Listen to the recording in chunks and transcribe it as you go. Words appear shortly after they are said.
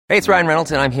Hey, it's Ryan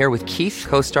Reynolds, and I'm here with Keith,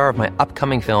 co-star of my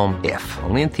upcoming film, If,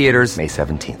 only in theaters May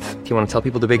 17th. Do you want to tell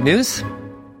people the big news?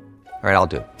 All right, I'll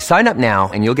do it. Sign up now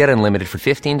and you'll get unlimited for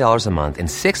 $15 a month and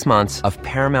 6 months of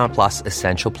Paramount Plus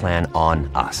Essential Plan on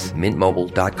us.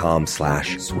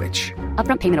 MintMobile.com/switch.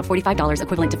 Upfront payment of $45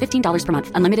 equivalent to $15 per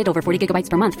month. Unlimited over 40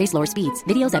 gigabytes per month. Face lower speeds.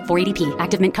 Videos at 480p.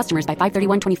 Active Mint customers by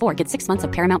 531.24 get 6 months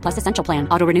of Paramount Plus Essential Plan.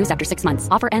 Auto renews after 6 months.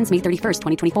 Offer ends May 31st,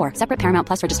 2024. Separate Paramount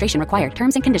Plus registration required.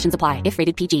 Terms and conditions apply if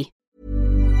rated PG.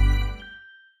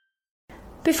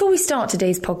 Before we start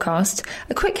today's podcast,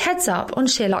 a quick heads up on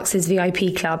SheerLuxe's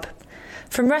VIP Club.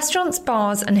 From restaurants,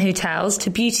 bars and hotels to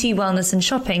beauty, wellness and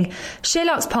shopping,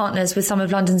 SheerLuxe partners with some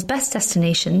of London's best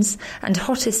destinations and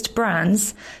hottest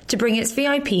brands to bring its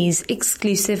VIPs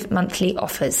exclusive monthly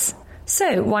offers.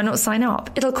 So why not sign up?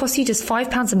 It'll cost you just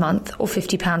 £5 a month or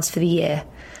 £50 for the year.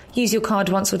 Use your card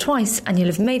once or twice and you'll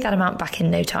have made that amount back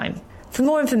in no time. For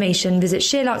more information, visit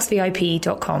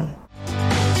SheerLuxeVIP.com.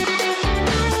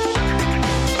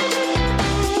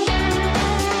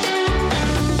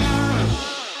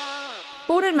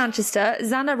 Born in Manchester,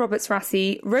 Zana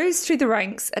Roberts-Rassi rose through the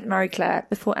ranks at Marie Claire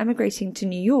before emigrating to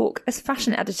New York as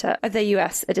fashion editor of their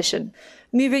US edition.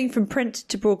 Moving from print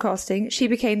to broadcasting, she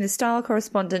became the style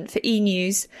correspondent for E!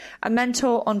 News, a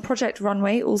mentor on Project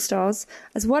Runway All-Stars,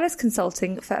 as well as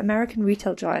consulting for American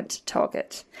retail giant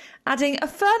Target. Adding a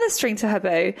further string to her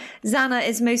bow, Zana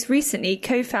is most recently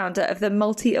co-founder of the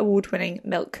multi-award-winning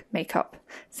Milk makeup.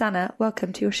 Zana,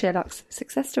 welcome to your SheerLuxe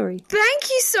success story. Thank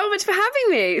you so much for having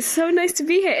me. It's so nice to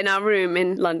be here in our room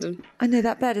in London. I know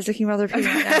that bed is looking rather appealing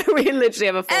right now. We literally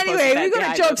have a full Anyway, we've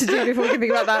got a job to do before we can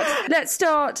think about that. Let's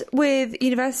start with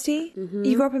university. Mm-hmm.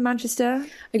 You grew up in Manchester.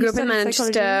 I grew up in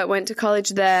Manchester, went to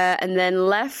college there, and then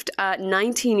left at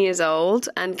 19 years old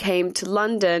and came to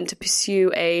London to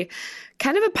pursue a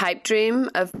kind of a pipe dream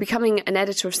of becoming an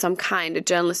editor of some kind, a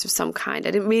journalist of some kind. I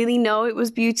didn't really know it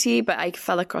was beauty, but I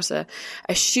fell across a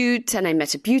shoot and I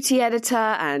met a beauty editor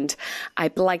and I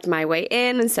blagged my way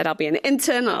in and said, I'll be an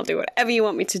intern, I'll do whatever you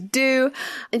want me to do.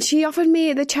 And she offered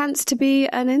me the chance to be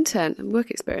an intern,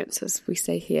 work experience, as we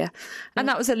say here. And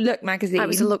that was a Look magazine. That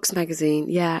was a Looks magazine,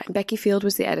 yeah. Becky Field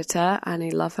was the editor and I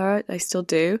love her, I still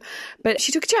do. But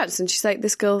she took a chance and she's like,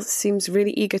 this girl seems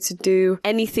really eager to do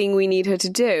anything we need her to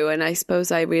do. And I suppose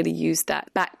I really used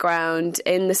that background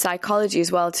in the psychology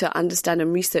as well to understand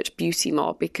and research beauty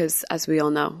more because, as we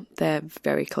all know, they're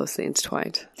very closely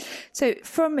intertwined. So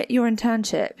from your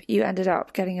internship, you ended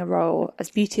up getting a role as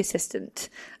beauty assistant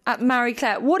at Marie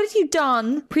Claire. What had you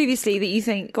done previously that you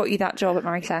think got you that job at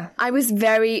Marie Claire? I was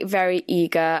very, very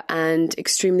eager and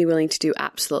extremely willing to do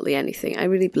absolutely anything. I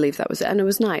really believe that was it. And it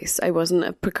was nice. I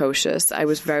wasn't precocious. I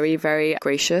was very, very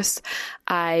gracious.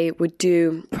 I would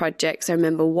do projects. I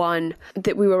remember one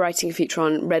that we were writing a feature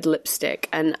on red lipstick,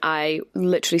 and I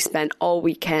literally spent all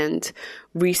weekend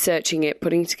researching it,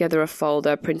 putting together a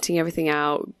folder, printing everything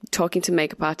out, talking to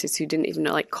makeup artists who didn't even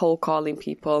know, like cold calling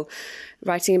people,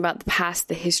 writing about the past,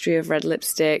 the history of red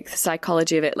lipstick, the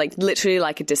psychology of it, like literally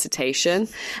like a dissertation.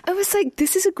 I was like,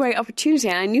 this is a great opportunity.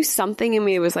 And I knew something in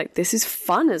me was like, this is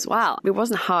fun as well. It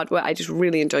wasn't hard work. I just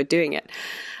really enjoyed doing it.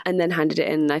 And then handed it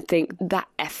in. And I think that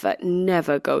effort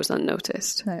never goes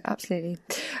unnoticed. No, absolutely.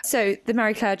 So the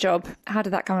Marie Claire job, how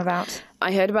did that come about?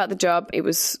 I heard about the job. It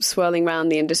was swirling around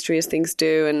the industry as things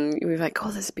do. And we were like, oh,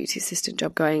 there's a beauty assistant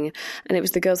job going. And it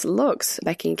was the girls at Looks.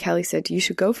 Becky and Kelly said, you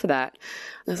should go for that.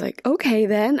 And I was like, okay,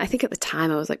 then. I think at the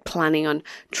time I was like planning on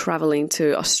traveling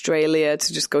to Australia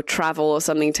to just go travel or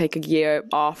something, take a year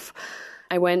off.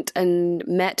 I went and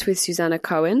met with Susanna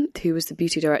Cohen, who was the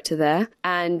beauty director there.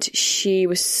 And she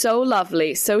was so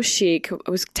lovely, so chic. I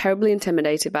was terribly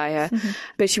intimidated by her,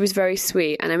 but she was very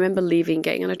sweet. And I remember leaving,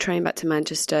 getting on a train back to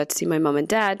Manchester to see my mum and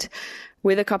dad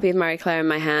with a copy of Marie Claire in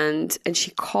my hand. And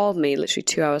she called me literally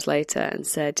 2 hours later and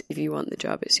said, if you want the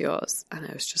job, it's yours. And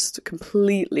I was just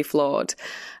completely floored.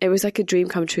 It was like a dream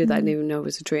come true that I didn't even know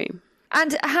was a dream.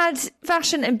 And had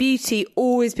fashion and beauty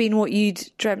always been what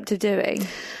you'd dreamt of doing?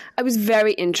 I was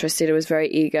very interested. I was very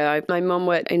eager. My mum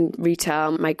worked in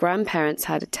retail. My grandparents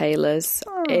had a tailor's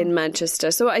in Manchester.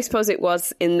 So I suppose it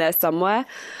was in there somewhere.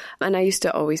 And I used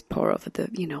to always pore over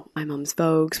my mum's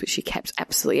Vogues, which she kept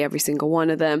absolutely every single one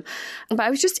of them. But I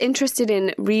was just interested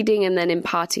in reading and then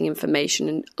imparting information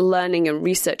and learning and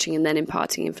researching and then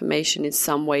imparting information in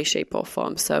some way, shape or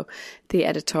form. So the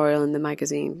editorial in the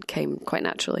magazine came quite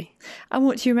naturally. And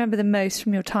what do you remember the most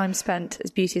from your time spent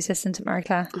as beauty assistant at Marie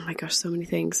Claire? Oh my gosh, so many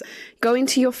things. Going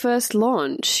to your first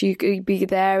launch, you could be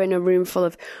there in a room full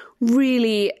of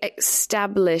really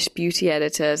established beauty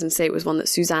editors, and say it was one that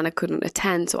Susanna couldn't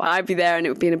attend. So I'd be there and it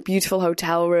would be in a beautiful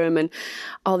hotel room and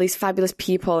all these fabulous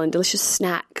people and delicious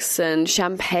snacks and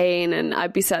champagne. And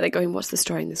I'd be sat there going, what's the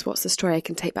story in this? What's the story I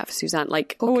can take back for Susanna?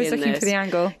 Like, always looking for the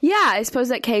angle. Yeah, I suppose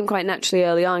that came quite naturally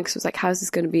early on because it was like, how's this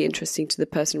going to be interesting to the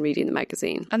person reading the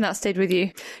magazine? And that stayed with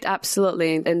you?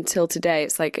 Absolutely. Until today,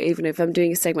 it's like, even if I'm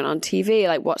doing a segment on TV,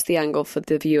 like, what's the angle for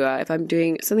the viewer? If I'm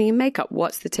doing something in makeup,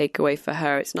 what's the takeaway for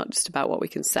her? It's not just about what we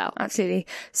can sell. Absolutely.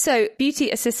 So, beauty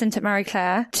assistant at Marie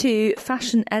Claire to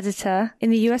fashion editor in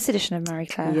the US edition of Marie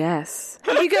Claire. Yes.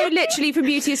 Did you go literally from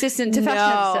beauty assistant to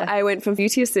fashion editor? I went from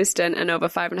beauty assistant and over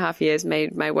 5.5 years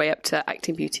made my way up to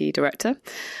acting beauty director.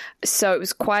 So it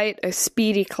was quite a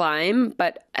speedy climb,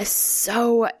 but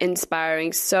so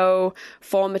inspiring, so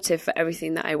formative for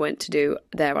everything that I went to do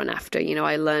there on after. You know,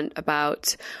 I learned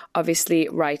about, obviously,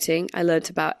 writing. I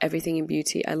learned about everything in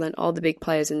beauty. I learned all the big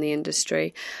players in the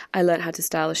industry. I learned how to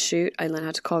style a shoot. I learned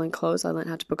how to call in clothes. I learned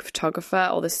how to book a photographer,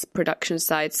 all this production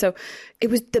side. So it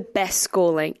was the best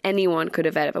schooling anyone could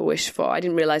have ever wished for. I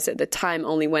didn't realize at the time,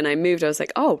 only when I moved, I was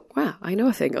like, oh, wow, I know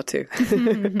a thing or two.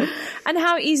 And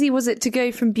how easy was it to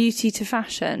go from beauty to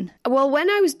fashion? Well, when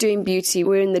I was doing beauty,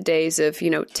 we're in the days of,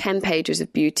 10 pages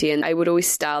of beauty, and I would always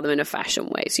style them in a fashion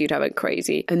way. So you'd have a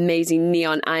crazy, amazing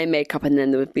neon eye makeup, and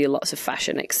then there would be lots of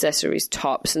fashion accessories,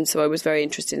 tops. And so I was very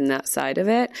interested in that side of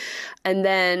it. And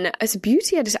then as a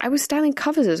beauty editor, I was styling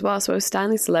covers as well. So I was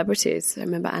styling celebrities. I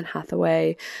remember Anne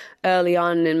Hathaway. Early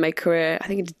on in my career, I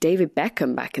think it did David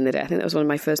Beckham back in the day. I think that was one of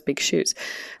my first big shoots.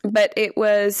 But it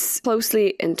was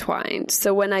closely entwined.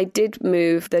 So when I did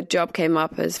move, the job came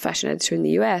up as fashion editor in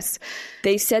the US.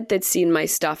 They said they'd seen my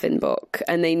stuff in book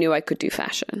and they knew I could do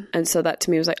fashion. And so that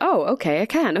to me was like, oh, okay, I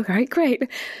can. Okay, great.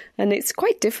 And it's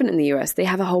quite different in the US. They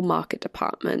have a whole market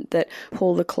department that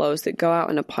pull the clothes, that go out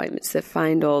on appointments, that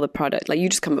find all the product. Like, you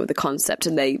just come up with the concept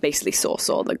and they basically source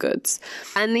all the goods.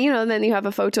 And, then you have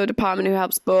a photo department who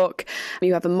helps book.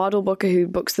 You have a model booker who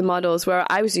books the models, where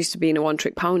I was used to being a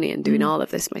one-trick pony and doing all of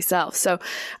this myself. So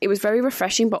it was very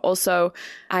refreshing, but also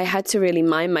I had to really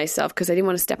mind myself because I didn't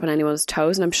want to step on anyone's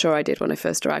toes. And I'm sure I did when I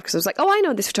first arrived, because I was like, oh, I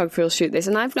know this photographer will shoot this.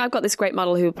 And I've got this great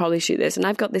model who will probably shoot this. And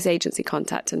I've got this agency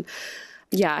contact. And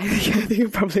yeah, I think I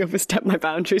probably overstepped my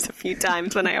boundaries a few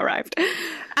times when I arrived.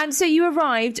 And so you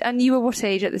arrived, and you were what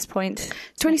age at this point?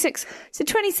 26. So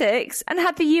 26. And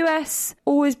had the US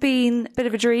always been a bit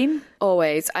of a dream?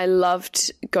 Always. I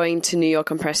loved going to New York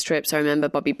on press trips. I remember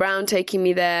Bobbi Brown taking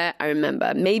me there. I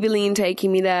remember Maybelline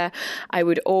taking me there. I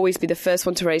would always be the first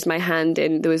one to raise my hand.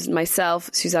 And there was myself,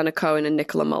 Susanna Cohen, and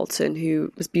Nicola Moulton,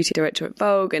 who was beauty director at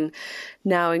Vogue and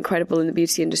now incredible in the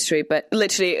beauty industry. But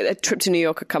literally, a trip to New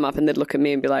York would come up and they'd look at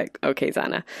me and be like, okay,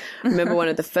 Zana. I remember one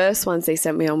of the first ones they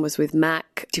sent me on was with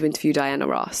MAC to interview Diana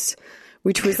Ross,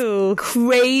 which was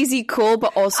crazy cool,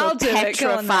 but also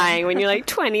petrifying when you're like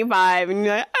 25 and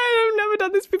you're like, I've never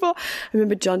done this before. I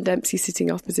remember John Dempsey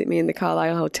sitting opposite me in the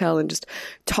Carlisle Hotel and just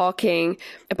talking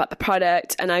about the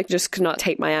product, and I just could not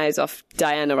take my eyes off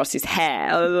Diana Ross's hair.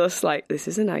 I was just like, this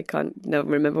is an icon. No,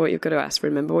 remember what you've got to ask.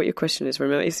 Remember what your question is.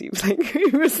 Remember,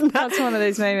 That's one of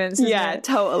those moments. Yeah,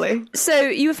 totally. So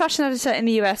you were fashion editor in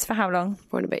the US for how long?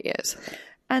 4.5 years.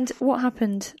 And what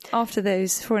happened after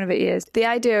those 4.5 years? The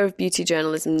idea of beauty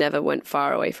journalism never went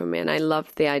far away from me, and I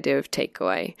loved the idea of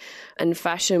takeaway. And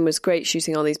fashion was great,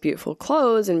 shooting all these beautiful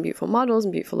clothes and beautiful models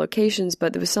and beautiful locations,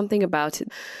 but there was something about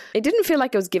it. It didn't feel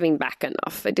like I was giving back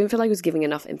enough. It didn't feel like I was giving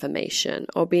enough information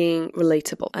or being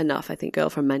relatable enough. I think Girl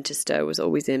from Manchester was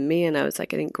always in me, and I was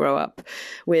like, I didn't grow up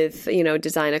with,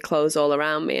 designer clothes all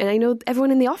around me. And I know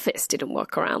everyone in the office didn't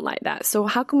walk around like that. So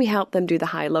how can we help them do the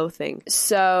high-low thing?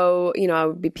 So, I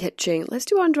would be pitching, let's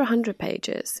do under 100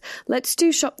 pages. Let's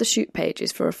do shop the shoot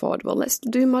pages for affordable. Let's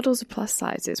do models of plus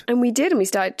sizes. And we did, and we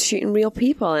started shooting real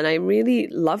people, and I really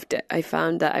loved it. I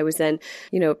found that I was then,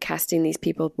 casting these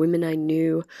people, women I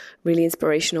knew, really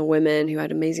inspirational women who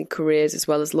had amazing careers as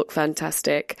well as look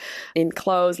fantastic in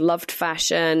clothes, loved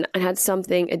fashion, and had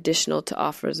something additional to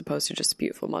offer as opposed to just a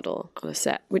beautiful model on a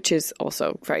set, which is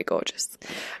also very gorgeous.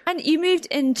 And you moved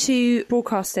into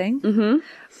broadcasting. Mm-hmm.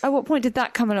 At what point did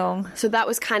that come along? So that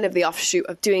was kind of the offshoot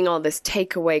of doing all this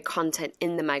takeaway content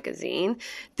in the magazine.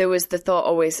 There was the thought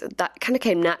always, that kind of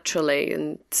came naturally,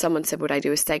 and someone said, would I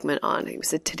do a segment on, it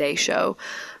was a Today show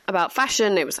about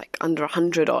fashion. It was like under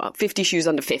 100 or 50 shoes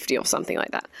under 50 or something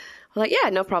like that. I'm like, yeah,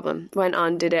 no problem. Went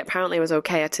on, did it. Apparently I was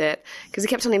okay at it because he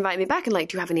kept on inviting me back and like,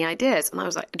 do you have any ideas? And I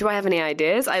was like, do I have any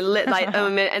ideas? I'm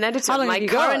an editor. My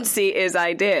currency is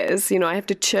ideas. I have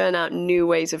to churn out new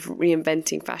ways of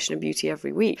reinventing fashion and beauty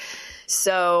every week.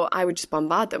 So I would just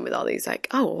bombard them with all these like,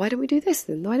 oh, why don't we do this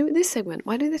then? Why don't we do this segment?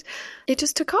 Why do this? It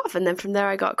just took off. And then from there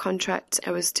I got a contract.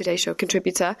 I was Today Show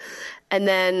contributor. And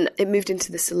then it moved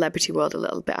into the celebrity world a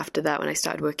little bit after that when I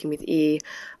started working with E!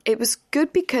 It was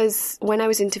good because when I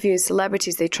was interviewing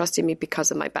celebrities, they trusted me because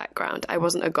of my background. I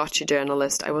wasn't a gotcha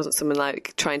journalist. I wasn't someone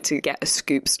like trying to get a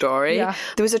scoop story. Yeah.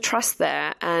 There was a trust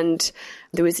there, and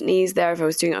there was an ease there if I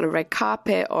was doing it on a red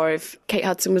carpet or if Kate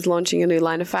Hudson was launching a new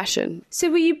line of fashion. So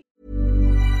were you...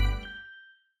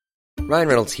 Ryan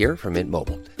Reynolds here from Mint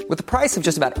Mobile. With the price of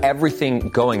just about everything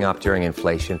going up during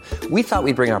inflation, we thought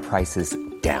we'd bring our prices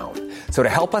down. So to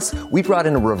help us, we brought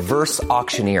in a reverse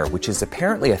auctioneer, which is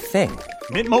apparently a thing.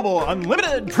 Mint Mobile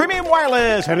Unlimited Premium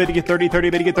Wireless. How to get 30,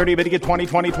 30, bit to get 30, bit to get 20,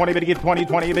 20, 20, bit to get 20,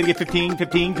 20, bit to get 15,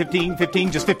 15, 15,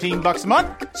 15, just $15 a month?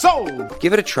 Sold!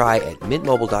 Give it a try at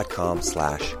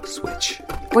mintmobile.com/switch.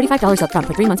 $45 up front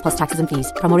for 3 months plus taxes and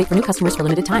fees. Promo rate for new customers for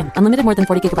limited time. Unlimited more than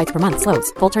 40 gigabytes per month.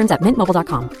 Slows full terms at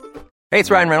mintmobile.com. Hey, it's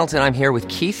Ryan Reynolds, and I'm here with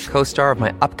Keith, co-star of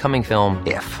my upcoming film,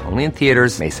 If, only in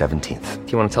theaters May 17th.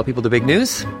 Do you want to tell people the big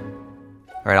news?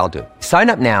 All right, I'll do it. Sign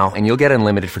up now and you'll get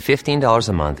unlimited for $15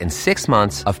 a month and 6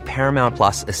 months of Paramount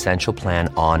Plus Essential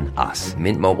Plan on us.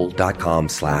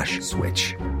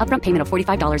 mintmobile.com/switch. Upfront payment of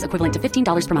 $45 equivalent to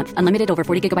 $15 per month. Unlimited over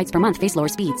 40 gigabytes per month. Face lower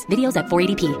speeds. Videos at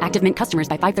 480p. Active Mint customers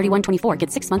by 531.24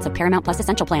 get 6 months of Paramount Plus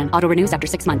Essential Plan. Auto renews after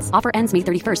 6 months. Offer ends May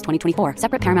 31st, 2024.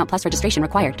 Separate Paramount Plus registration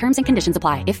required. Terms and conditions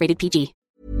apply if rated PG.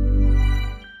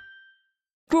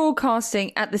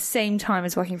 Broadcasting at the same time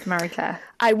as working for Marie Claire?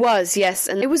 I was, yes.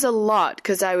 And it was a lot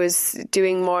because I was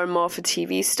doing more and more for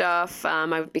TV stuff. I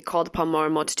would be called upon more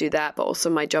and more to do that. But also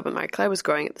my job at Marie Claire was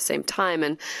growing at the same time.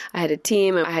 And I had a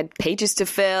team and I had pages to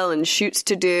fill and shoots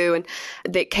to do. And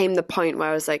there came the point where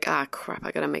I was like, crap,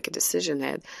 I got to make a decision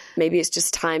here. Maybe it's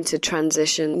just time to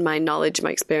transition my knowledge, my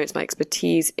experience, my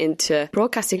expertise into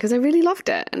broadcasting because I really loved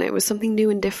it. And it was something new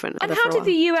and different. And how did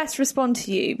the US respond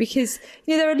to you? Because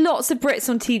there are lots of Brits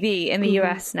on TV in the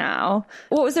US now.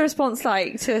 What was the response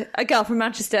like to a girl from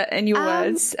Manchester, in your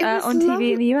words, on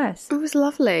TV in the US? It was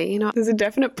lovely. There's a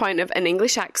definite point of an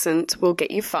English accent will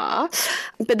get you far,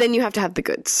 but then you have to have the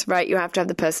goods, right? You have to have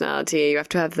the personality, you have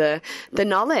to have the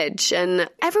knowledge, and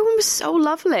everyone was so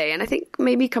lovely. And I think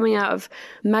maybe coming out of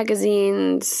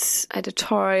magazines,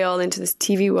 editorial, into this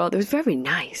TV world, it was very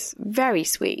nice, very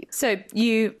sweet. So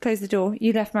you closed the door,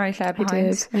 you left Marie Claire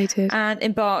behind. I did. And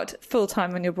embarked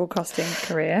full-time on your broadcasting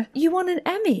career. You won an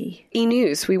Emmy. E!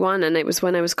 News, we won, and it was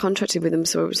when I was contracted with them,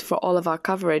 so it was for all of our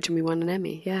coverage, and we won an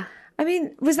Emmy, yeah. I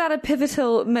mean, was that a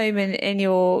pivotal moment in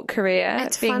your career,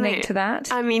 it's being funny. linked to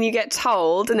that? I mean, you get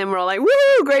told, and then we're all like,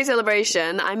 woo, great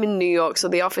celebration. I'm in New York, so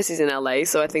the office is in LA,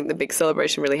 so I think the big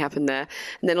celebration really happened there.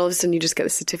 And then all of a sudden you just get the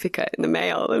certificate in the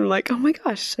mail, and I'm like, oh my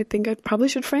gosh, I think I probably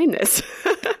should frame this.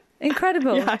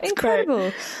 Incredible. Yeah, incredible.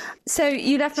 Great. So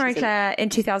you left Marie Claire in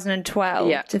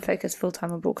 2012 to focus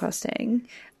full-time on broadcasting.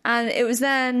 And it was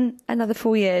then another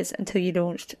 4 years until you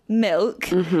launched Milk.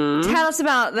 Mm-hmm. Tell us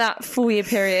about that 4-year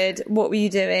period. What were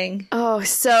you doing? Oh,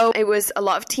 so it was a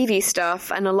lot of TV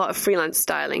stuff and a lot of freelance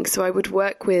styling. So I would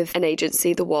work with an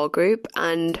agency, The Wall Group,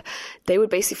 and they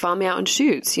would basically farm me out on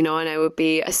shoots, and I would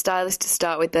be a stylist to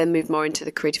start with, then move more into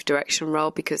the creative direction role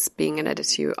because being an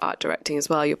editor, you're art directing as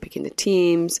well, you're picking the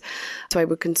teams. So I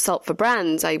would consult for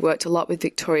brands. I worked a lot with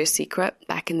Victoria's Secret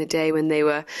back in the day when they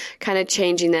were kind of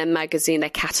changing their magazine, their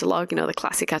catalogue, the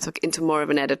classic catalogue, into more of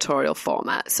an editorial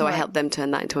format. So I helped them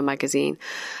turn that into a magazine.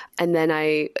 And then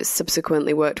I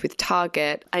subsequently worked with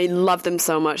Target. I love them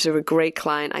so much. They're a great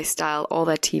client. I style all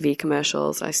their TV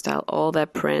commercials. I style all their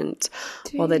print,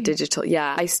 all their digital.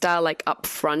 Yeah, I style like up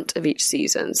front of each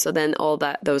season. So then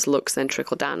those looks then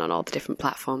trickle down on all the different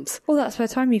platforms. Well, that's where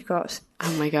time you've got.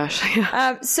 Oh my gosh.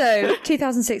 So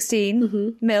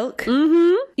 2016, Milk.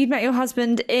 Mm-hmm. You'd met your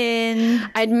husband in...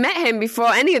 I'd met him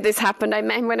before any of this happened. I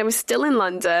met him when I was still in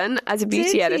London as a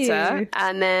beauty editor.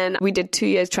 And then we did 2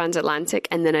 years transatlantic,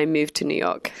 and then I moved to New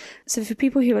York. So for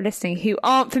people who are listening who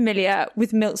aren't familiar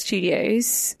with Milk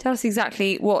Studios, tell us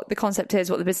exactly what the concept is,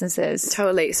 what the business is.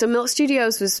 Totally. So Milk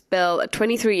Studios was built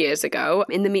 23 years ago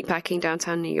in the meatpacking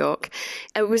downtown New York.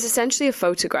 It was essentially a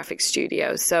photographic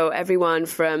studio. So everyone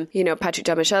from, Patrick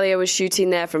Damascellia was shooting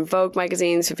there, from Vogue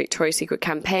magazines to Victoria's Secret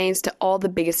campaigns to all the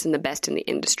biggest and the best in the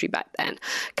industry back then.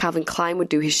 Calvin Klein would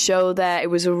do his show there. It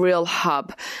was a real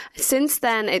hub. Since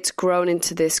then, it's grown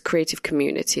into this creative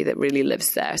community that really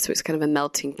lives there. So it's kind of a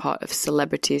melting pot of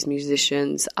celebrities,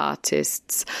 musicians,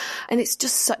 artists. And it's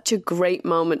just such a great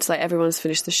moment. It's like everyone's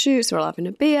finished the shoot, so we're all having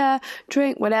a beer,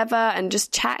 drink, whatever, and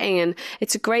just chatting. And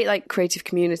it's a great creative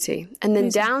community. And then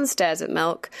downstairs at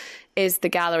Milk is the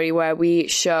gallery where we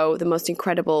show the most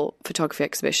incredible photography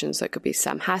exhibitions. So it could be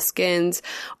Sam Haskins,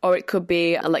 or it could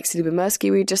be Alexei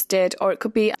Lubomirsky we just did, or it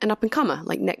could be an up-and-comer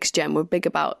like Next Gen. We're big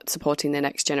about supporting the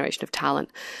next generation of talent.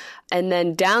 And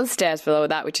then downstairs below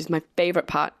that, which is my favorite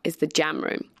part, is the Jam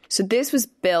Room. So this was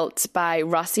built by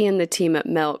Russi and the team at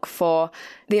Milk for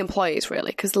the employees,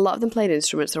 really, because a lot of them played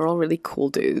instruments. They're all really cool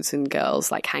dudes and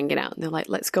girls, like, hanging out. And they're like,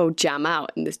 let's go jam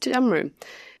out in this jam room.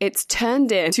 It's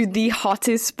turned into the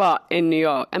hottest spot in New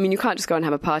York. I mean, you can't just go and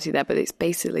have a party there, but it's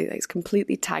basically, it's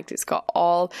completely tagged. It's got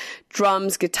all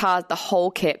drums, guitars, the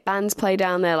whole kit. Bands play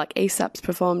down there, like ASAP's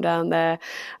performed down there.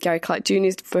 Gary Clark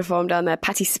Jr.'s performed down there.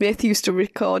 Patti Smith used to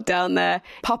record down there.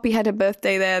 Poppy had her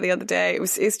birthday there the other day.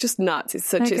 It's just nuts. It's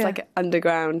such, it's like an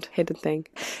underground hidden thing.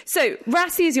 So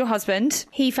Rassi is your husband.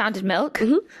 He founded Milk,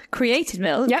 created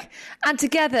Milk. Yep. And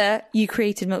together you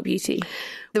created Milk Beauty.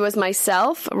 There was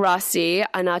myself, Russi,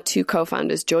 and our two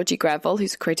co-founders, Georgie Greville,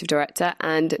 who's a creative director,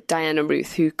 and Diana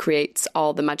Ruth, who creates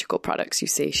all the magical products you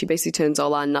see. She basically turns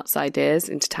all our nuts ideas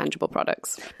into tangible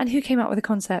products. And who came up with the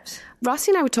concept? Russi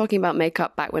and I were talking about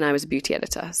makeup back when I was a beauty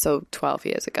editor, so 12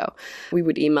 years ago. We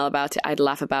would email about it. I'd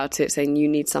laugh about it, saying, you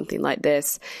need something like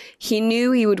this. He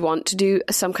knew he would want to do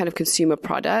some kind of consumer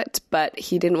product, but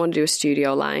he didn't want to do a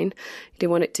studio line. He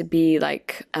didn't want it to be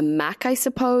like a MAC, I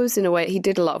suppose, in a way. He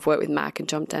did a lot of work with MAC, and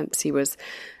John Dempsey was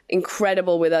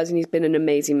incredible with us, and he's been an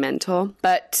amazing mentor.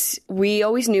 But we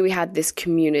always knew we had this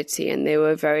community, and they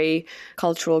were very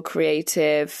cultural,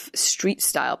 creative, street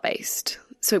style based.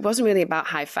 So it wasn't really about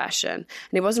high fashion, and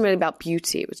it wasn't really about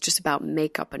beauty. It was just about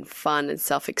makeup and fun and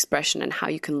self-expression and how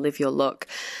you can live your look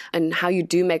and how you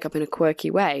do makeup in a quirky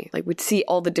way. Like, we'd see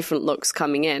all the different looks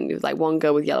coming in. It was like one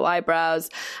girl with yellow eyebrows,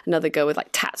 another girl with like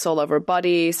tats all over her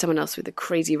body, someone else with a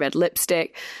crazy red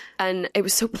lipstick. And it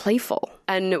was so playful.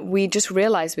 And we just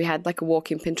realized we had like a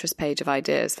walking Pinterest page of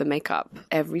ideas for makeup.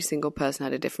 Every single person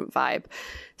had a different vibe.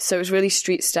 So it was really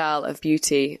street style of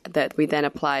beauty that we then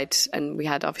applied. And we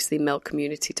had obviously Milk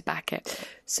community to back it.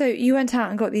 So you went out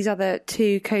and got these other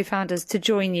two co-founders to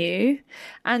join you.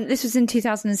 And this was in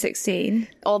 2016.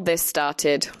 All this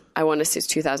started, I want to say, it's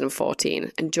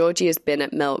 2014. And Georgie has been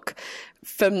at Milk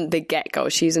from the get-go.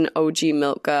 She's an OG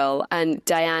Milk girl. And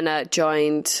Diana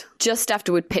joined just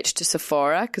after we'd pitched to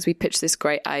Sephora, because we pitched this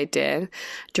great idea.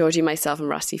 Georgie, myself, and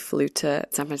Russi flew to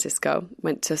San Francisco,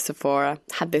 went to Sephora,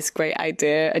 had this great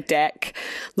idea, a deck,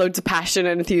 loads of passion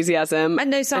and enthusiasm.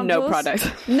 And no samples? And no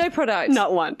product. No product?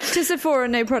 Not one. To Sephora,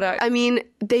 no product? I mean,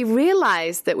 they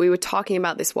realized that we were talking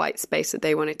about this white space that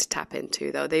they wanted to tap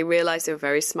into, though. They realized they were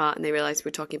very smart, and they realized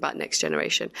we're talking about next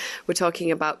generation. We're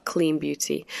talking about clean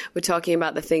beauty. We're talking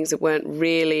about the things that weren't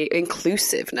really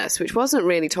inclusiveness, which wasn't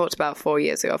really talked about 4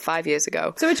 years ago, 5 years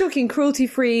ago. So we're talking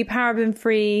cruelty-free,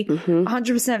 paraben-free,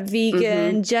 100%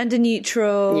 vegan,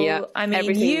 gender-neutral. Yeah, I mean,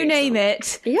 everything you neutral. name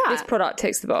it, Yeah. this product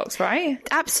ticks the box, right?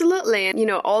 Absolutely. And, you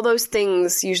know, all those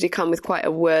things usually come with quite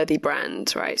a worthy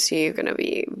brand, right? So you're going to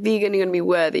be vegan, you're going to be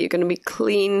worthy, you're going to be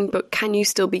clean, but can you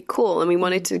still be cool? And we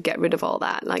wanted to get rid of all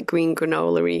that, like green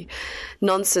granola-y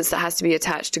nonsense that has to be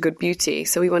attached to good beauty.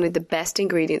 So we wanted the best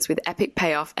ingredients with epic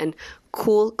payoff and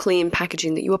cool, clean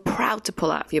packaging that you were proud to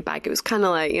pull out of your bag. It was kind of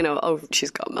like, you know, oh,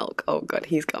 she's got milk. Oh, God,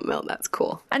 he's got milk. That's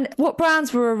cool. And what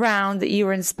brands were around that you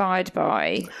were inspired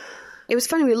by? It was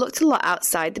funny, we looked a lot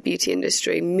outside the beauty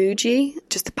industry. Muji,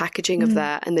 just the packaging of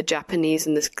that, and the Japanese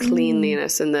and this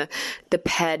cleanliness and the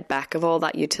pared back of all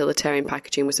that utilitarian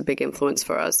packaging was a big influence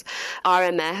for us.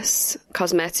 RMS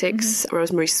Cosmetics,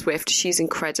 Rosemary Swift, she's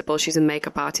incredible. She's a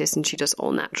makeup artist and she does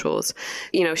all naturals.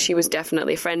 You know, she was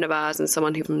definitely a friend of ours and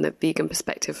someone who, from the vegan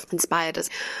perspective, inspired us.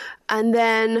 And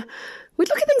then we'd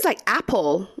look at things like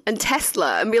Apple and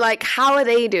Tesla and be like, how are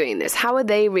they doing this? How are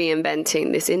they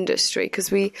reinventing this industry? Because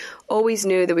we always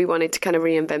knew that we wanted to kind of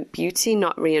reinvent beauty,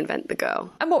 not reinvent the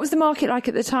girl. And what was the market like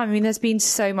at the time? I mean, there's been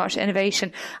so much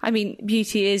innovation. I mean,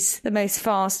 beauty is the most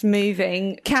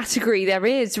fast-moving category there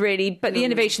is, really. But the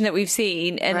innovation that we've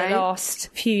seen in the last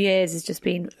few years has just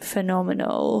been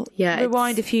phenomenal. Yeah,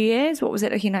 Rewind a few years, what was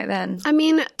it looking like then? I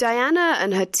mean, Diana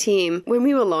and her team, when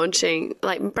we were launching,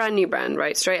 like, brand new brand,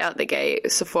 right, straight out the gate,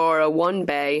 Sephora, One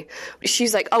Bay,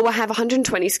 she's like, oh, I have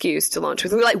 120 SKUs to launch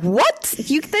with. We're like, what?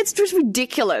 That's just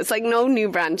ridiculous. Like, no new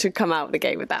brand should come out of the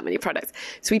gate with that many products.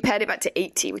 So we pared it back to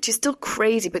 80, which is still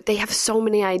crazy, but they have so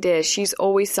many ideas. She's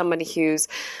always somebody who's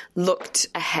looked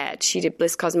ahead. She did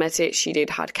Bliss Cosmetics, she did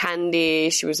Hard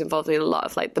Candy, she was involved in a lot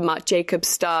of like the Marc Jacobs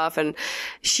stuff, and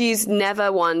she's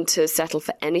never one to settle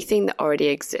for anything that already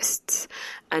exists.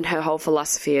 And her whole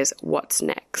philosophy is what's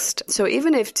next. So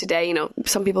even if today, you know,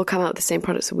 some people come out out the same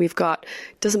products that we've got.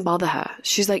 It doesn't bother her.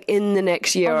 She's like in the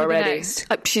next year already.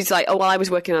 She's like, oh, well, I was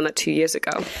working on that 2 years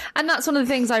ago. And that's one of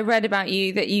the things I read about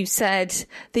you, that you said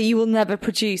that you will never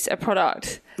produce a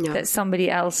product that somebody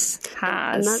else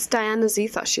has. And that's Diana's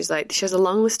ethos. She's like, she has a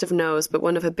long list of no's, but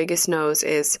one of her biggest no's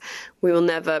is we will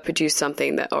never produce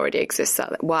something that already exists.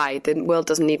 Why? The world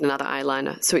doesn't need another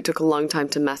eyeliner. So it took a long time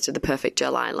to master the perfect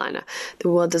gel eyeliner. The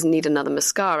world doesn't need another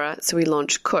mascara. So we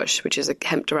launched Kush, which is a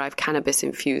hemp-derived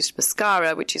cannabis-infused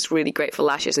mascara, which is really great for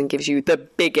lashes and gives you the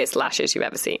biggest lashes you've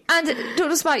ever seen. And talk to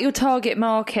us about your target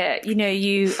market. You know,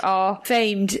 you are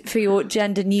famed for your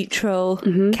gender-neutral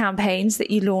campaigns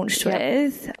that you launched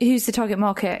with. Who's the target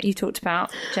market you talked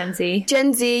about? Gen Z?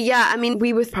 Gen Z, yeah. I mean,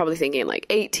 we were probably thinking like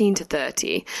 18 to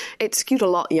 30. It skewed a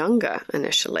lot younger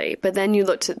initially. But then you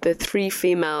looked at the three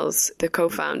females, the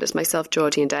co-founders, myself,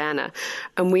 Georgie and Diana,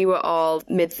 and we were all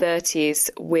mid-30s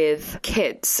with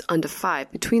kids under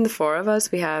 5. Between the four of us,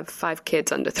 we have 5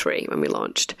 kids under 3 when we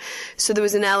launched. So there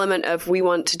was an element of we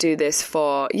want to do this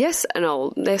for, yes, an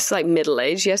old, this like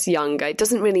middle-aged, yes, younger. It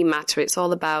doesn't really matter. It's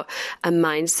all about a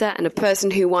mindset and a person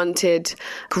who wanted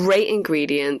great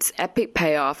ingredients, epic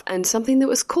payoff, and something that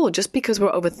was cool. Just because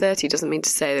we're over 30 doesn't mean to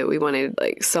say that we wanted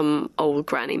like some old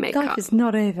granny makeup. Life is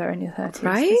not over in your 30s,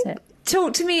 right? Is it?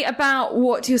 Talk to me about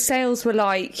what your sales were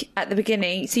like at the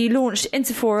beginning. So you launched in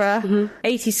Sephora,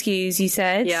 80 SKUs, you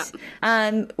said. Yeah.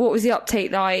 What was the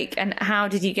uptake like, and how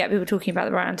did you get people talking about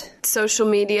the brand? Social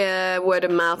media, word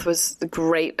of mouth was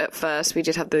great at first. We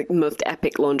did have the most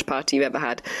epic launch party you've ever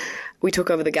had. We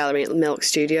took over the gallery at Milk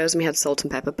Studios and we had Salt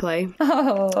and Pepper play.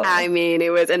 Oh. I mean,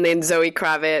 it was, and then Zoe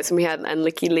Kravitz and and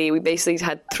Licky Lee. We basically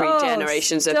had 3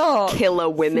 generations of killer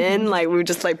women. Like, we would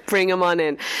just like bring them on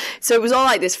in. So it was all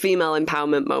like this female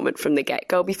empowerment moment from the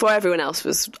get-go before everyone else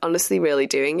was honestly really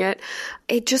doing it.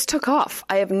 It just took off.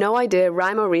 I have no idea,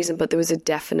 rhyme or reason, but there was a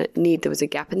definite need. There was a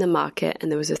gap in the market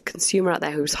and there was a consumer out there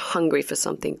who was hungry for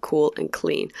something cool and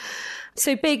clean.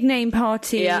 So big name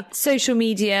party, social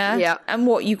media, and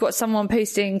what, you've got someone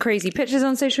posting crazy pictures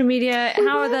on social media.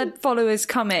 How are the followers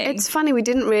coming? It's funny, we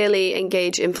didn't really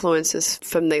engage influencers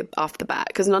from off the bat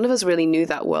because none of us really knew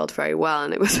that world very well,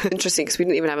 and it was interesting because we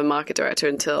didn't even have a market director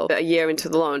until a year into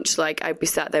the launch. Like, I'd be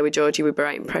sat there with Georgie, we'd be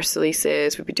writing press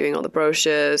releases, we'd be doing all the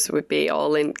brochures, we'd be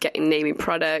all in naming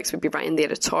products, we'd be writing the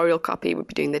editorial copy, we'd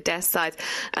be doing the desk sides,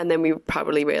 and then we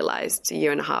probably realised a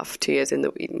year and a half, 2 years in,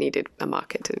 that we needed a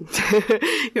market to a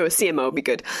CMO would be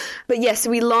good. But yes,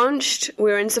 we launched, we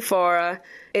were in Sephora.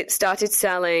 It started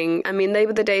selling. I mean, they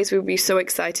were the days we would be so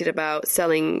excited about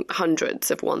selling hundreds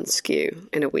of one SKU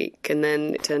in a week. And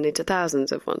then it turned into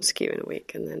thousands of one SKU in a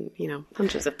week. And then,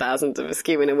 hundreds of thousands of a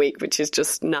SKU in a week, which is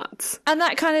just nuts. And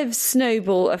that kind of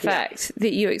snowball effect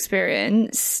that you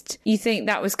experienced, you think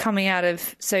that was coming out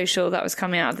of social, that was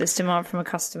coming out of this demand from a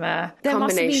customer? There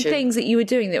must have been things that you were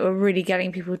doing that were really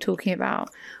getting people talking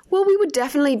about. Well, we would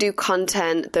definitely do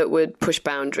content that would push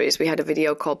boundaries. We had a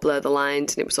video called Blur the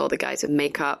Lines, and it was all the guys in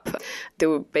makeup. They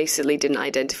basically didn't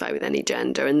identify with any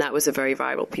gender, and that was a very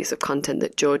viral piece of content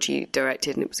that Georgie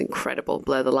directed, and it was incredible.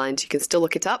 Blur the Lines, you can still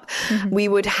look it up. We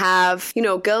would have,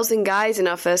 girls and guys in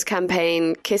our first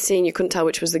campaign kissing. You couldn't tell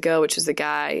which was the girl, which was the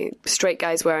guy. Straight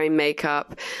guys wearing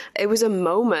makeup. It was a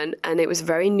moment, and it was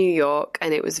very New York,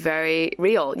 and it was very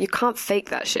real. You can't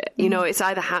fake that shit. It's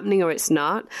either happening or it's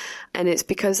not. And it's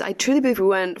because I truly believe we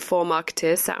weren't 4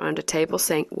 marketers sat around a table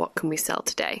saying, what can we sell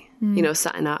today?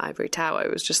 Sat in our ivory tower.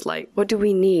 It was just like, what do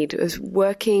we need? It was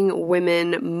working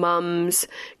women, mums,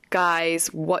 guys.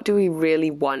 What do we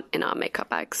really want in our makeup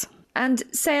bags? And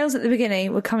sales at the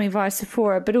beginning were coming via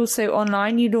Sephora, but also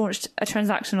online. You launched a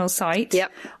transactional site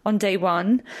on day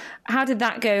one. How did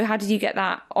that go? How did you get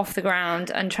that off the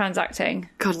ground and transacting?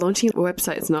 God, launching a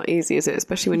website is not easy, is it?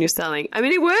 Especially when you're selling. I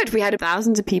mean, it worked. We had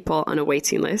thousands of people on a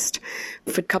waiting list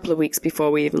for a couple of weeks before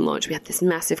we even launched. We had this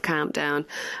massive countdown.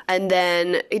 And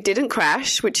then it didn't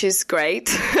crash, which is great.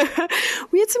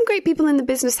 We had some great people in the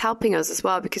business helping us as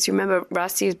well, because you remember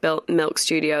Rasti has built Milk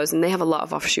Studios and they have a lot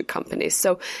of offshoot companies.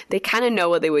 So they kind of know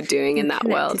what they were doing in that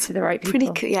world. To the right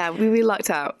people. We really lucked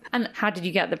out. And how did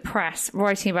you get the press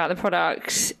writing about the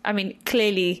product? I mean,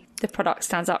 clearly the product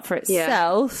stands up for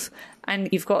itself. And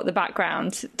you've got the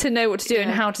background to know what to do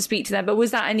and how to speak to them. But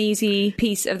was that an easy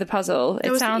piece of the puzzle?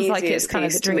 It sounds like it's kind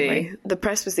of the dream. The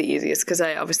press was the easiest because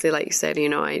I obviously, like you said,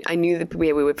 I knew that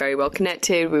we were very well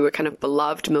connected. We were kind of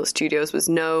beloved. Milk Studios was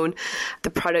known.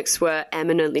 The products were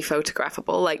eminently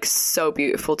photographable, like so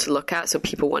beautiful to look at. So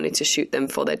people wanted to shoot them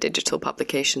for their digital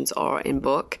publications or in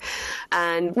book.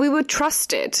 And we were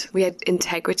trusted. We had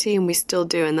integrity, and we still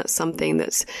do. And that's something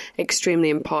that's extremely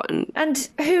important. And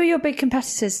who are your big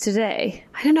competitors today? say?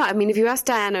 I don't know. I mean, if you ask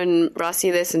Diana and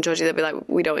Rossi this and Georgie, they'll be like,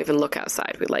 we don't even look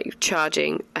outside. We're like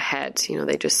charging ahead. You know,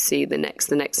 they just see the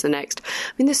next. I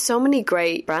mean, there's so many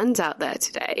great brands out there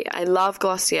today. I love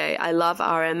Glossier. I love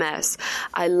RMS.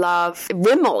 I love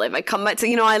Rimmel. If I come back to,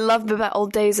 you know, I love the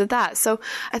old days of that. So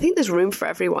I think there's room for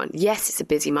everyone. Yes, it's a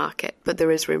busy market, but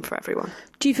there is room for everyone.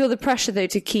 Do you feel the pressure, though,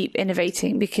 to keep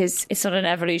innovating? Because it's not an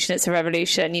evolution, it's a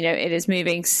revolution. You know, it is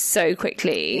moving so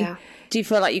quickly. Yeah. Do you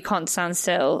feel like you can't stand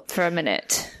still for a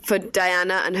minute? For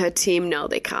Diana and her team, no,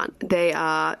 they can't. They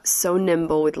are so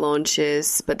nimble with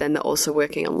launches, but then they're also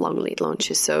working on long lead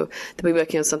launches. So they'll be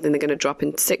working on something they're going to drop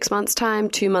in 6 months' time,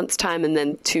 2 months' time, and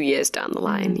then 2 years down the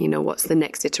line. You know, what's the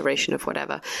next iteration of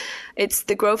whatever? It's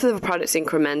the growth of a product's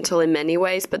incremental in many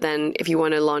ways, but then if you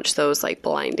want to launch those like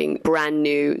blinding, brand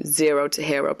new, zero to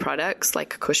hero products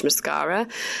like Kush Mascara,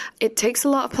 it takes a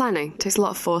lot of planning, it takes a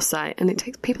lot of foresight, and it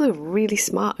takes people who are really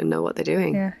smart and know what they're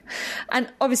doing. Yeah.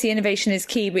 And obviously innovation is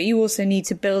key, but you also need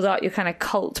to build up your kind of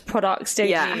cult products, don't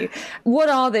you? What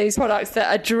are those products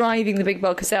that are driving the big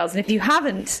bulk of sales? And if you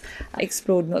haven't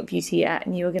explored Milk Beauty yet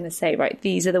and you were going to say, right,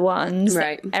 these are the ones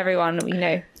that everyone, you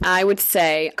know. I would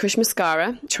say Kush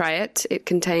Mascara, try it. It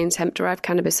contains hemp-derived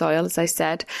cannabis oil, as I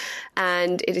said,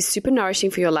 and it is super nourishing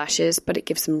for your lashes, but it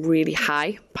gives them really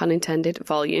high, pun intended,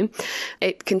 volume.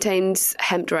 It contains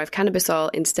hemp-derived cannabis oil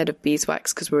instead of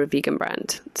beeswax because we're a vegan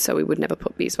brand, so we would never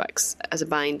put beeswax as a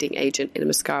binding agent in a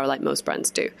mascara like most brands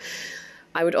do.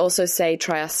 I would also say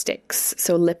try our sticks.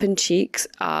 So lip and cheeks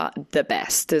are the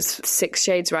best. There's 6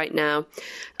 shades right now,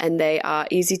 and they are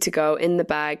easy to go in the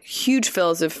bag. Huge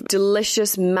fills of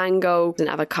delicious mango and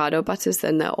avocado butters,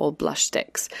 and they're all blush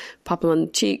sticks. Pop them on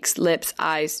the cheeks, lips,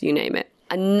 eyes, you name it.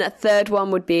 And a third one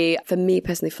would be, for me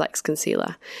personally, Flex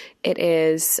Concealer. It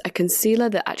is a concealer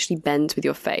that actually bends with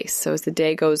your face. So as the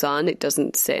day goes on, it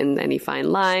doesn't sit in any fine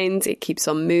lines. It keeps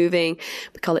on moving.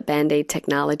 We call it Band-Aid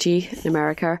technology in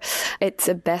America. It's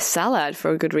a bestseller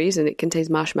for a good reason. It contains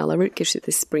marshmallow root, gives it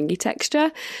this springy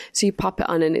texture. So you pop it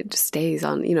on and it just stays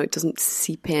on. You know, it doesn't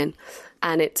seep in.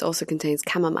 And it also contains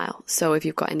chamomile. So if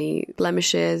you've got any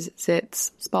blemishes, zits,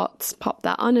 spots, pop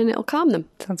that on and it'll calm them.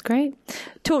 Sounds great.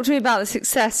 Talk to me about the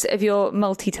success of your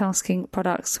multitasking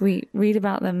products. We read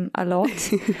about them a lot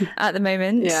at the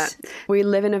moment. Yeah. We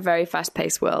live in a very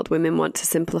fast-paced world. Women want to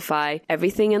simplify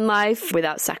everything in life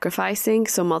without sacrificing.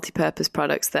 So multi-purpose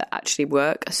products that actually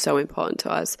work are so important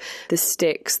to us. The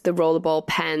sticks, the rollerball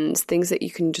pens, things that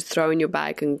you can just throw in your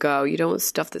bag and go. You don't want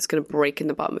stuff that's going to break in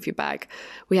the bottom of your bag.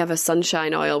 We have a sunshine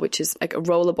oil, which is like a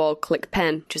rollerball click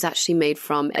pen, which is actually made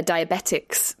from a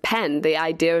diabetic's pen. The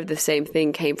idea of the same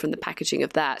thing came from the packaging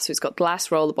of that. So it's got glass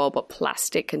rollerball, but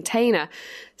plastic container,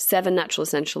 7 natural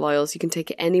essential oils. You can take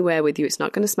it anywhere with you. It's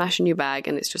not going to smash in your bag,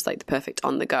 and it's just like the perfect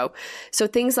on the go. So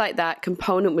things like that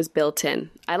component was built in.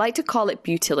 I like to call it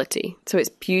beautility. So it's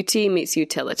beauty meets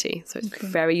utility. So it's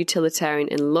very utilitarian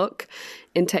in look,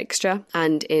 in texture,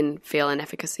 and in feel and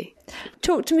efficacy.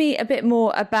 Talk to me a bit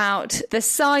more about the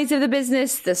size of the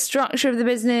business, the structure of the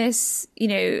business, you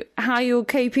know, how you're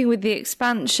coping with the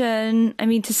expansion. I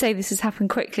mean, to say this has happened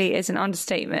quickly is an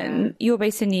understatement. You're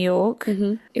based in New York.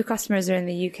 Mm-hmm. Your customers are in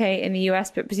the UK, in the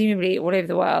US, but presumably all over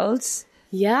the world.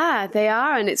 Yeah, they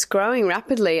are, and it's growing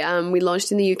rapidly. We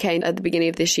launched in the UK at the beginning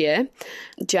of this year,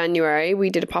 January. We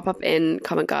did a pop-up in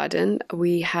Covent Garden.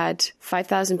 We had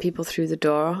 5,000 people through the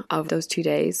door of those 2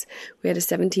 days. We had a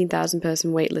 17,000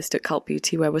 person wait list at Cult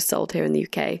Beauty, where we're sold here in the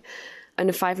UK, and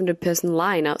a 500 person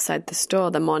line outside the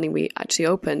store the morning we actually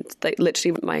opened. Like,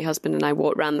 literally, my husband and I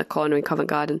walked around the corner in Covent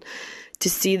Garden to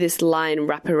see this line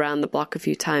wrap around the block a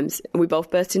few times. We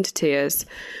both burst into tears.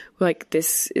 We're like,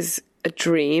 this is a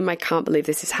dream. I can't believe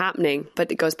this is happening.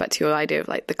 But it goes back to your idea of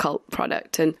like the cult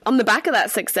product. And on the back of that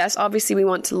success, obviously we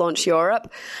want to launch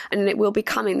Europe, and it will be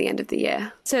coming the end of the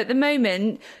year. So at the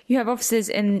moment, you have offices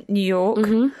in New York,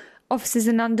 offices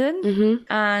in London,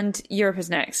 and Europe is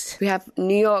next. We have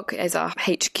New York as our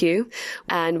HQ,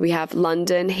 and we have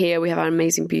London here. We have our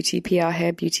amazing beauty PR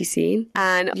here, Beauty Scene,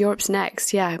 and Europe's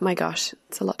next. Yeah, my gosh,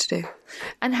 it's a lot to do.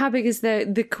 And how big is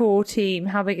the core team?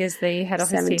 How big is the head office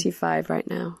 75 team? Right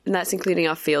now. And that's including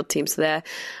our field team. So they're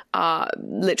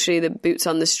literally the boots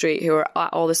on the street who are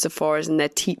at all the Sephoras, and they're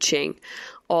teaching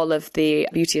all of the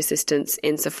beauty assistants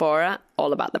in Sephora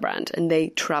all about the brand, and they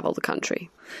travel the country.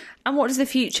 And what does the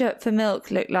future for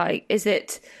Milk look like? Is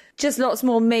it just lots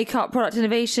more makeup product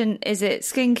innovation? Is it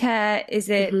skincare? Is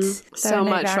it so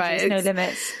much, right? No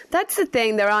limits. That's the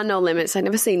thing. There are no limits. I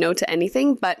never say no to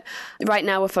anything. But right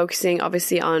now we're focusing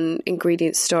obviously on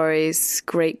ingredient stories,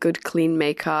 great, good, clean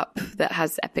makeup that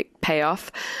has epic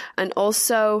payoff. And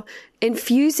also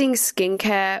infusing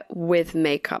skincare with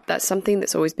makeup, that's something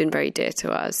that's always been very dear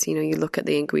to us. You know, you look at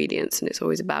the ingredients and it's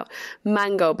always about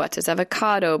mango butters,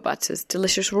 avocado butters,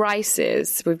 delicious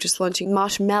rices. We've just launching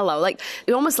marshmallow. Like,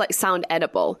 it almost like sound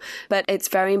edible, but it's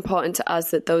very important to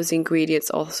us that those ingredients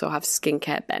also have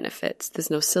skincare benefits.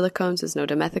 There's no silicones, there's no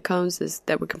dimethicones,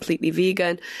 that we're completely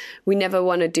vegan. We never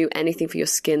want to do anything for your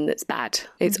skin that's bad.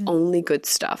 It's only good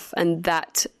stuff. And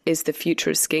that is the future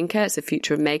of skincare. It's the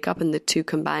future of makeup, and the two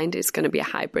combined is going to be a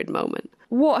hybrid moment.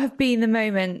 What have been the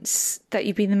moments that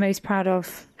you've been the most proud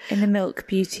of in the Milk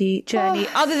Beauty journey,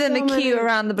 other than the queue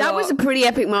around the block? That was a pretty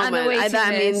epic moment.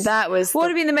 That was... What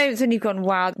have been the moments when you've gone,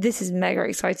 wow, this is mega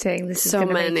exciting, this is going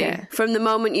to make it? From the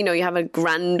moment, you know, you have a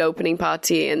grand opening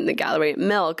party in the gallery at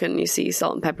Milk and you see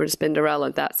Salt and Pepper and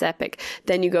Spinderella, that's epic.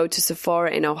 Then you go to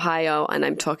Sephora in Ohio and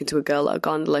I'm talking to a girl at a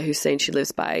gondola who's saying she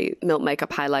lives by Milk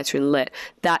Makeup Highlighter and Lit.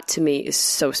 That to me is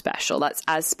so special. That's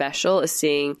as special as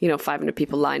seeing, you know, 500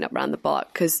 people line up around the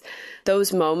block, because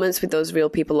those moments with those real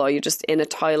people, or you're just in a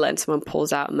toilet and someone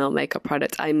pulls out a Milk makeup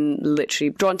product, I'm literally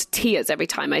drawn to tears every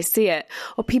time I see it.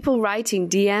 Or people writing,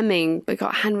 DMing. I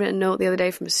got a handwritten note the other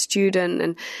day from a student,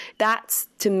 and that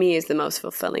to me is the most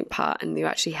fulfilling part, and you're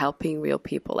actually helping real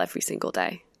people every single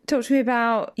day. Talk to me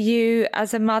about you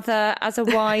as a mother, as a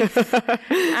wife,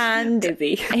 and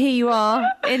busy. Here you are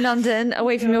in London,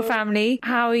 away from your family.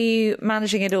 How are you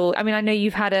managing it all? I mean, I know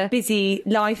you've had a busy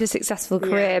life, a successful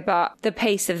career, but the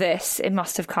pace of this, it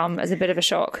must have come as a bit of a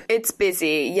shock. It's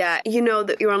busy, yeah. You know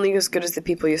that you're only as good as the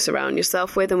people you surround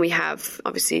yourself with, and we have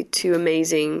obviously two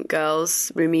amazing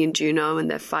girls, Rumi and Juno, and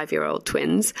their 5-year-old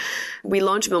twins. We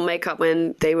launched Milk Makeup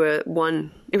when they were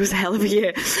 1. It was a hell of a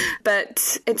year.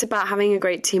 But it's about having a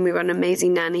great team. We've got an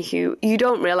amazing nanny who you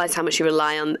don't realize how much you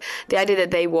rely on. The idea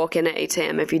that they walk in at 8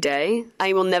 a.m. every day,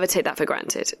 I will never take that for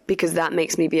granted, because that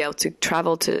makes me be able to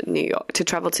travel to New York, to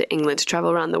travel to England, to travel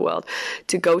around the world,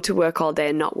 to go to work all day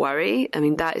and not worry. I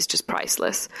mean, that is just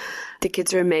priceless. The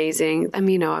kids are amazing. I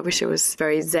mean, you know, I wish it was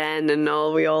very zen and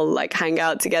we all like hang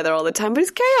out together all the time, but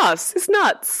it's chaos. It's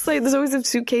nuts. Like, there's always a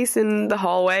suitcase in the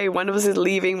hallway. One of us is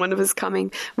leaving, one of us is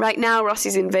coming. Right now,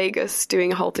 Rossi's in Vegas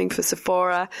doing a whole thing for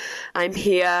Sephora. I'm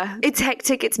here. It's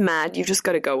hectic. It's mad. You've just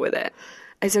got to go with it.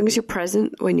 As long as you're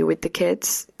present when you're with the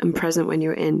kids and present when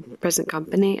you're in present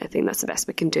company, I think that's the best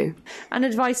we can do. And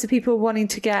advice to people wanting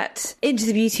to get into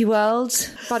the beauty world,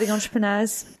 budding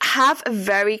entrepreneurs? Have a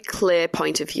very clear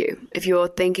point of view. If you're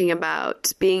thinking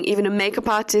about being even a makeup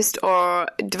artist or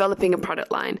developing a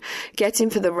product line, get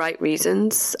in for the right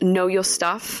reasons, know your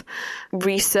stuff,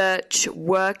 research,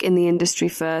 work in the industry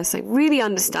first, like really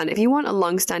understand. If you want a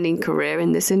long-standing career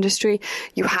in this industry,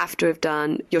 you have to have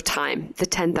done your time, the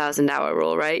 10,000 hour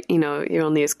rule. Right? You know, you're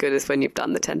only as good as when you've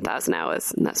done the 10,000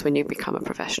 hours, and that's when you become a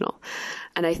professional.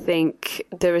 And I think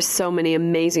there are so many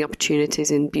amazing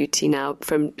opportunities in beauty now,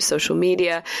 from social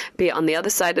media, be it on the other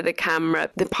side of the camera,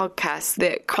 the podcasts,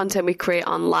 the content we create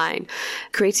online,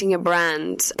 creating a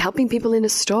brand, helping people in a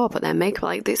store put their makeup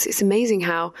like this. It's amazing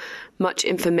how much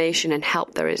information and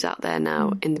help there is out there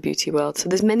now in the beauty world. So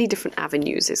there's many different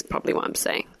avenues is probably what I'm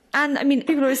saying. And I mean,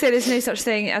 people always say there's no such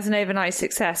thing as an overnight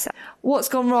success. What's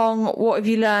gone wrong? What have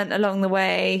you learned along the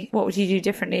way? What would you do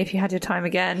differently if you had your time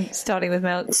again, starting with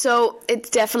Milk? So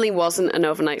it definitely wasn't an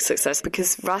overnight success,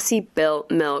 because Rossi built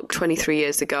Milk 23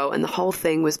 years ago, and the whole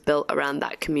thing was built around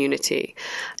that community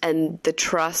and the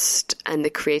trust and the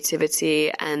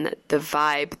creativity and the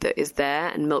vibe that is there,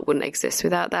 and Milk wouldn't exist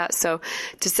without that. So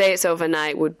to say it's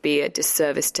overnight would be a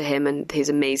disservice to him and his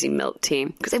amazing Milk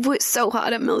team, because they've worked so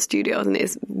hard at Milk Studios, and it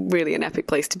is really an epic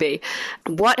place to be.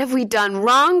 What have we done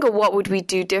wrong, or what would we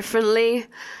do differently?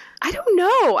 I don't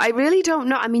know. I really don't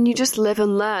know. I mean, you just live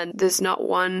and learn. There's not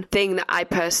one thing that I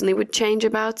personally would change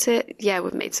about it. Yeah,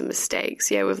 we've made some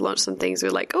mistakes. Yeah, we've launched some things. We're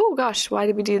like, oh gosh, why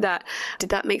did we do that? Did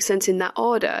that make sense in that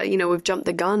order? You know, we've jumped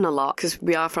the gun a lot because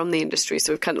we are from the industry.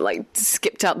 So we've kind of like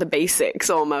skipped out the basics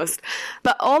almost.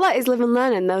 But all that is live and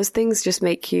learn. And those things just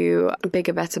make you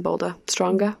bigger, better, bolder,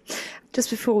 stronger. Just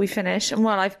before we finish, and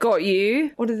while I've got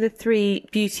you, what are the 3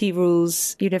 beauty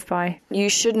rules you live by? You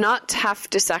should not have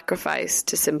to sacrifice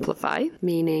to simplify,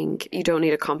 meaning you don't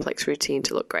need a complex routine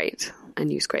to look great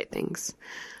and use great things.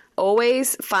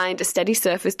 Always find a steady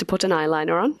surface to put an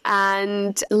eyeliner on,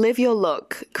 and live your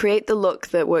look. Create the look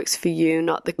that works for you,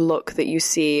 not the look that you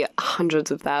see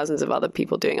hundreds of thousands of other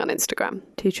people doing on Instagram.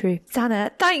 Too true.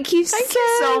 Zana, thank you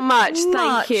so much.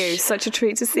 Thank you. Such a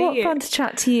treat to see you. What fun to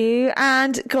chat to you.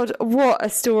 And God, what a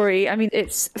story. I mean,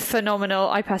 it's phenomenal.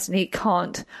 I personally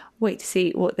can't wait to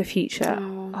see what the future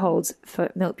holds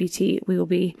for Milk Beauty. We will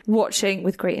be watching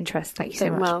with great interest. Thank you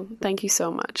so much. Well, thank you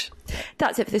so much.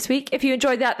 That's it for this week. If you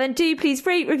enjoyed that, then do please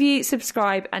rate, review,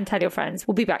 subscribe, and tell your friends.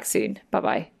 We'll be back soon.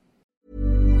 Bye-bye.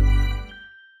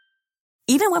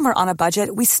 Even when we're on a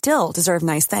budget, we still deserve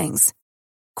nice things.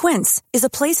 Quince is a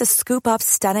place to scoop up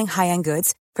stunning high-end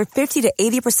goods for 50 to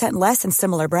 80% less than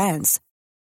similar brands.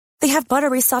 They have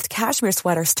buttery soft cashmere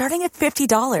sweaters starting at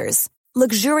 $50,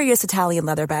 luxurious Italian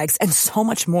leather bags, and so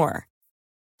much more.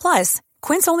 Plus,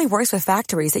 Quince only works with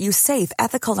factories that use safe,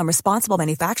 ethical, and responsible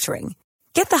manufacturing.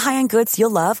 Get the high-end goods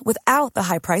you'll love without the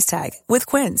high price tag with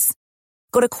Quince.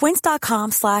 Go to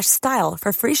quince.com/style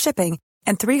for free shipping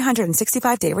and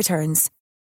 365-day returns.